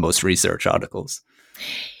happening in most research articles.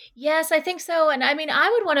 Yes, I think so. And I mean, I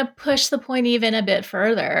would want to push the point even a bit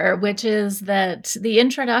further, which is that the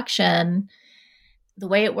introduction, the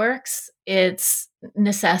way it works, it's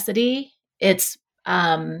necessity, it's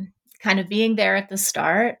kind of being there at the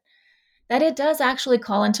start, that it does actually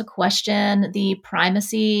call into question the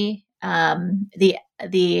primacy, the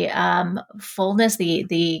fullness,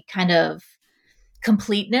 the kind of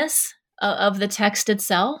completeness of the text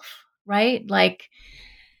itself, right? Like,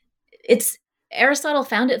 Aristotle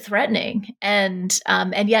found it threatening and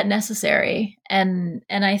yet necessary, and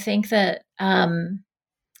I think that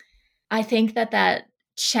that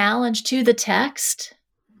challenge to the text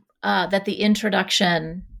that the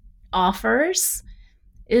introduction offers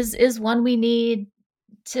is one we need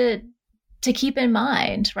to keep in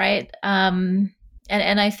mind, right? And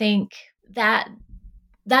I think that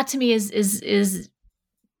to me is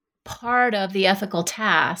part of the ethical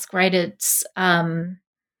task, right? It's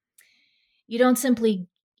you don't simply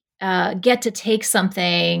get to take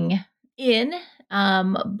something in,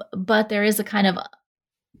 but there is a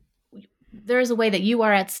way that you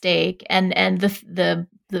are at stake, and the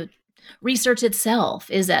research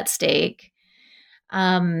itself is at stake,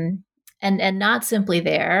 and not simply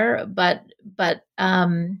there, but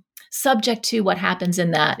subject to what happens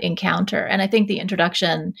in that encounter. And I think the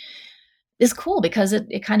introduction is cool because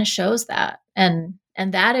it kind of shows that, and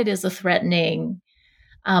that it is a threatening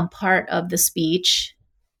part of the speech.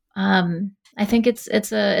 I think it's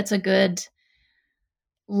a good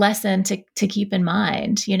lesson to keep in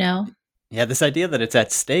mind, you know? Yeah, this idea that it's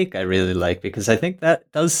at stake, I really like, because I think that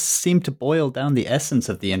does seem to boil down the essence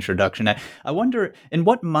of the introduction. I wonder, in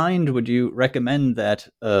what mind would you recommend that,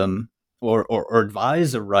 or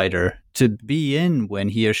advise a writer to be in when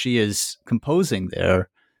he or she is composing their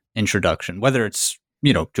introduction, whether it's,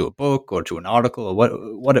 to a book or to an article or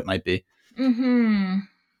what it might be?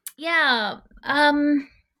 Yeah.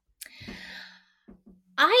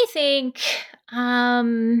 I think, I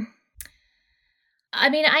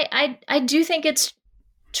mean, I do think it's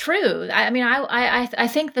true. I mean, I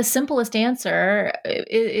think the simplest answer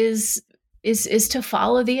is to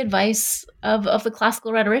follow the advice of the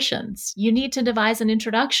classical rhetoricians. You need to devise an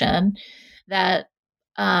introduction that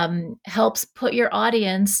helps put your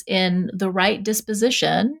audience in the right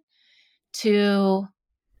disposition to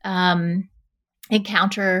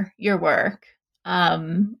encounter your work.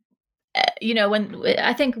 When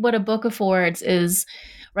I think what a book affords is,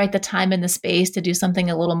 right, the time and the space to do something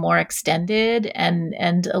a little more extended and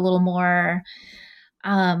a little more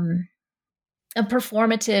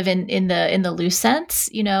performative in the loose sense,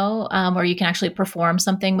 where you can actually perform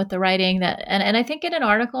something with the writing that, and I think in an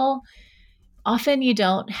article, often you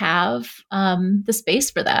don't have the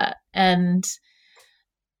space for that. And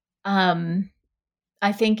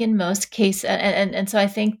I think in most cases, and so I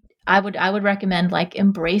think I would recommend like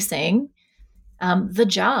embracing the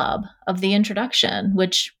job of the introduction,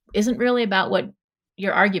 which isn't really about what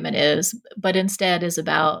your argument is, but instead is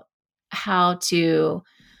about how to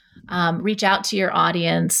reach out to your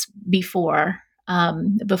audience before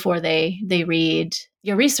they read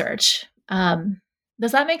your research.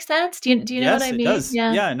 Does that make sense? Do you know what I mean? Yes, it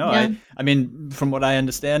does. Yeah, no. Yeah. I mean, from what I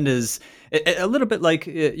understand is a little bit like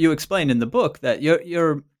you explained in the book, that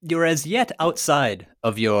you're as yet outside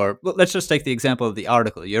of your. Well, let's just take the example of the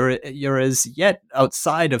article. You're as yet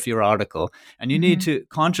outside of your article, and you need to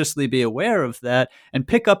consciously be aware of that and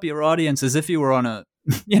pick up your audience as if you were on a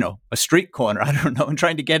street corner, I don't know, and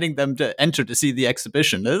trying to getting them to enter to see the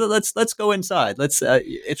exhibition. Let's go inside.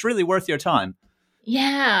 It's really worth your time.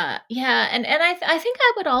 Yeah. And I think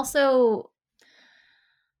I would also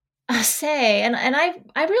say, and I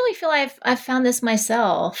really feel I've found this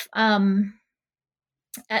myself,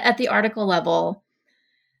 at the article level,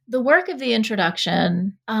 the work of the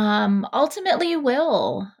introduction ultimately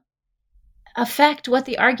will affect what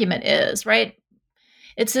the argument is, right?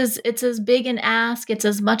 it's as big an ask. It's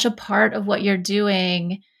as much a part of what you're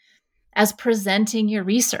doing as presenting your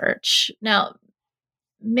research. Now,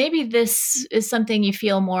 maybe this is something you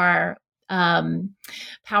feel more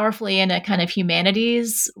powerfully in a kind of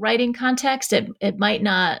humanities writing context. It might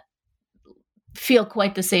not feel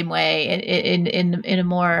quite the same way in a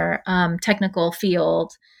more technical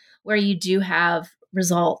field where you do have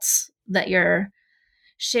results that you're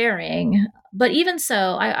sharing. But even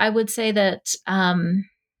so, I would say that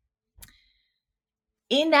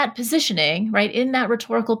in that positioning, right, in that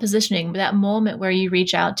rhetorical positioning, that moment where you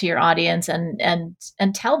reach out to your audience and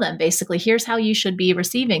tell them basically, here's how you should be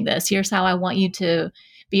receiving this. Here's how I want you to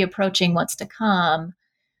be approaching what's to come.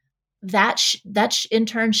 That in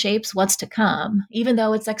turn shapes what's to come, even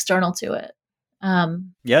though it's external to it.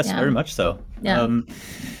 Yes, yeah. very much so. Yeah.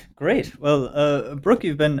 Great. Well, Brooke,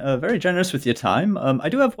 you've been very generous with your time. I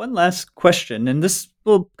do have one last question, and this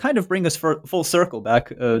will kind of bring us full circle back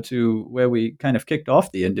to where we kind of kicked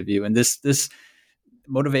off the interview, and this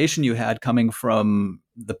motivation you had coming from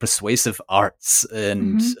the persuasive arts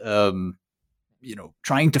and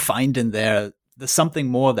trying to find in there there's something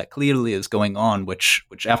more that clearly is going on, which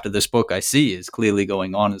after this book I see is clearly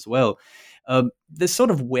going on as well. This sort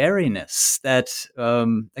of wariness that,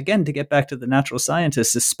 again, to get back to the natural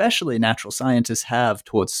scientists, especially natural scientists, have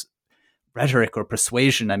towards rhetoric or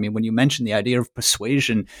persuasion. I mean, when you mention the idea of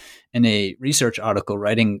persuasion in a research article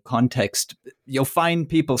writing context, you'll find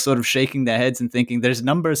people sort of shaking their heads and thinking there's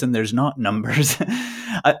numbers and there's not numbers.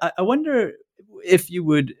 I wonder if you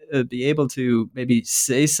would be able to maybe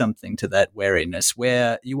say something to that wariness,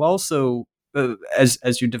 where you also,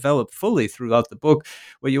 as you develop fully throughout the book,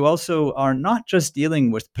 where you also are not just dealing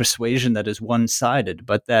with persuasion that is one-sided,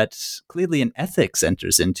 but that clearly an ethics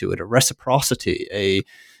enters into it, a reciprocity, a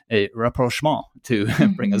rapprochement, to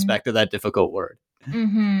bring us back to that difficult word.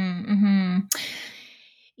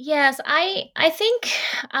 Yes, I think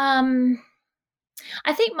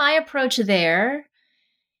my approach there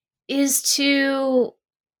is to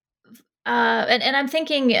and I'm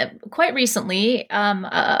thinking quite recently,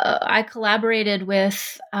 I collaborated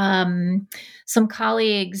with some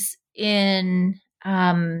colleagues in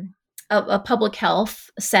a public health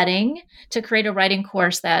setting to create a writing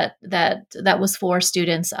course that was for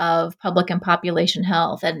students of public and population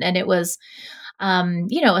health, and it was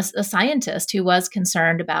a scientist who was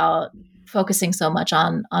concerned about focusing so much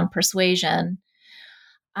on persuasion,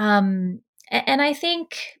 and I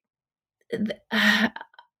think.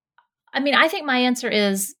 I think my answer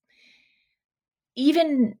is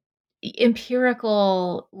even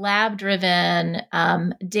empirical, lab-driven,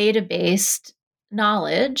 data-based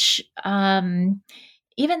knowledge, even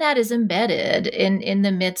that is embedded in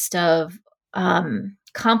the midst of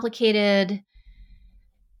complicated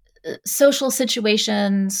social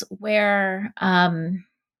situations where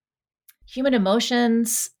human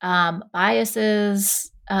emotions,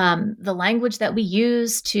 biases, the language that we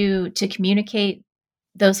use to communicate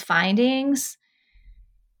those findings,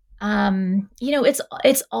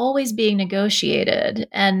 it's always being negotiated,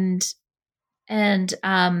 and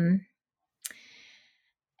I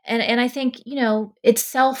think it's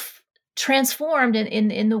self transformed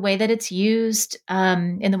in the way that it's used,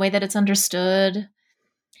 in the way that it's understood,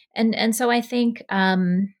 and so I think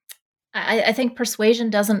I think persuasion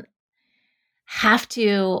doesn't have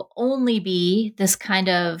to only be this kind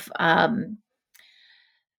of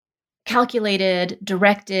calculated,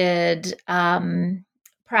 directed,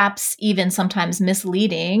 perhaps even sometimes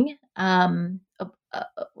misleading a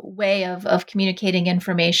way of communicating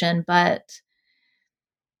information, but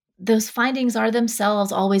those findings are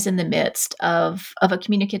themselves always in the midst of a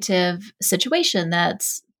communicative situation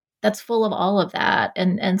that's full of all of that,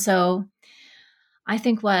 and so I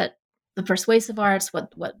think what the persuasive arts,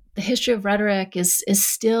 what the history of rhetoric is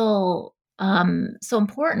still so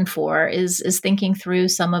important for is thinking through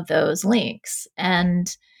some of those links.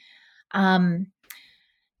 And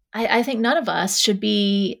I think none of us should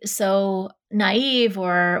be so naive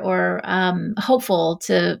or hopeful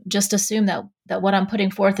to just assume that what I'm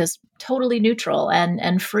putting forth is totally neutral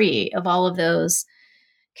and free of all of those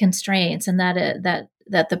constraints, and that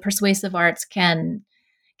the persuasive arts can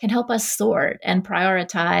help us sort and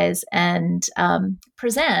prioritize and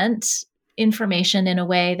present information in a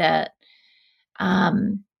way that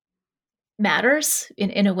matters,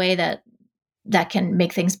 in a way that can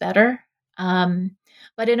make things better,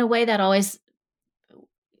 but in a way that always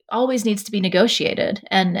needs to be negotiated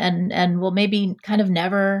and will maybe kind of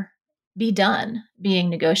never be done being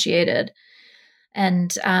negotiated.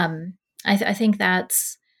 And I think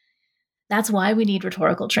that's why we need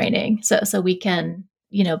rhetorical training, so we can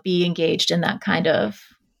be engaged in that kind of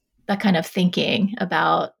kind of thinking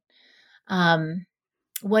about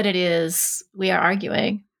what it is we are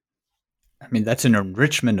arguing. I mean, that's an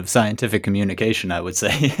enrichment of scientific communication, I would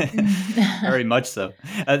say. Very much so.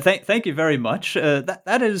 Thank you very much.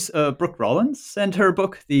 That is Brooke Rollins, and her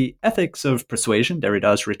book, The Ethics of Persuasion,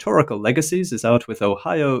 Derrida's Rhetorical Legacies, is out with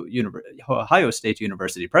Ohio State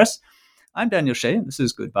University Press. I'm Daniel Shea, and this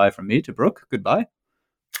is goodbye from me to Brooke. Goodbye.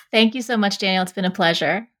 Thank you so much, Daniel. It's been a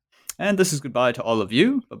pleasure. And this is goodbye to all of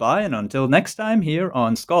you. Bye-bye, and until next time here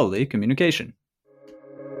on Scholarly Communication.